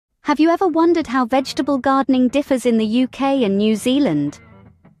Have you ever wondered how vegetable gardening differs in the UK and New Zealand?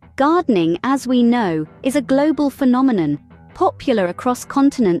 Gardening, as we know, is a global phenomenon, popular across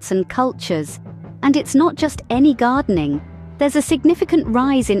continents and cultures. And it's not just any gardening. There's a significant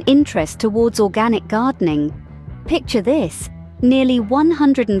rise in interest towards organic gardening. Picture this: nearly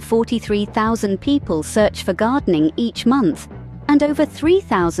 143,000 people search for gardening each month, and over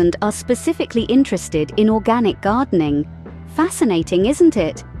 3,000 are specifically interested in organic gardening. Fascinating, isn't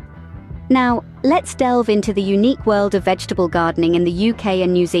it? Now, let's delve into the unique world of vegetable gardening in the UK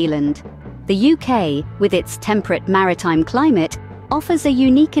and New Zealand. The UK, with its temperate maritime climate, offers a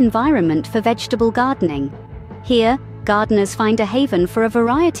unique environment for vegetable gardening. Here, gardeners find a haven for a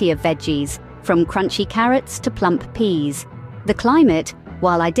variety of veggies, from crunchy carrots to plump peas. The climate,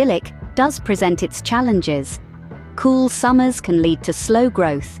 while idyllic, does present its challenges. Cool summers can lead to slow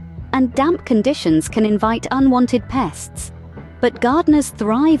growth, and damp conditions can invite unwanted pests. But gardeners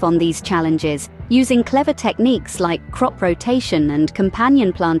thrive on these challenges, using clever techniques like crop rotation and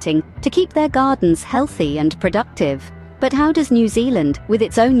companion planting to keep their gardens healthy and productive. But how does New Zealand, with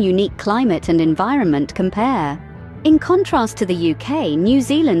its own unique climate and environment, compare? In contrast to the UK, New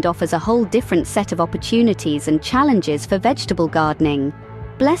Zealand offers a whole different set of opportunities and challenges for vegetable gardening.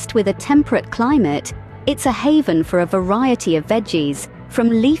 Blessed with a temperate climate, it's a haven for a variety of veggies, from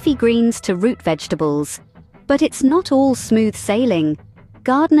leafy greens to root vegetables. But it's not all smooth sailing.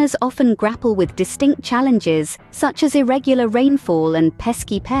 Gardeners often grapple with distinct challenges, such as irregular rainfall and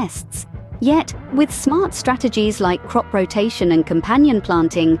pesky pests. Yet, with smart strategies like crop rotation and companion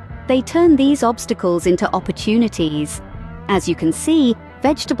planting, they turn these obstacles into opportunities. As you can see,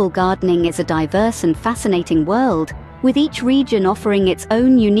 vegetable gardening is a diverse and fascinating world, with each region offering its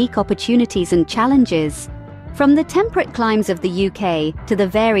own unique opportunities and challenges. From the temperate climes of the UK to the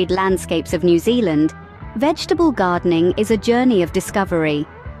varied landscapes of New Zealand, vegetable gardening is a journey of discovery.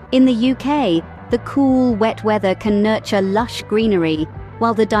 In the UK, the cool, wet weather can nurture lush greenery,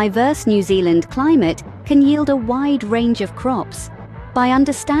 while the diverse New Zealand climate can yield a wide range of crops. By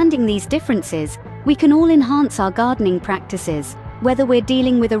understanding these differences, we can all enhance our gardening practices, whether we're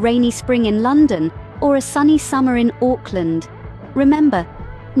dealing with a rainy spring in London or a sunny summer in Auckland. Remember,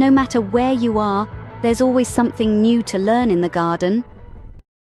 no matter where you are, there's always something new to learn in the garden.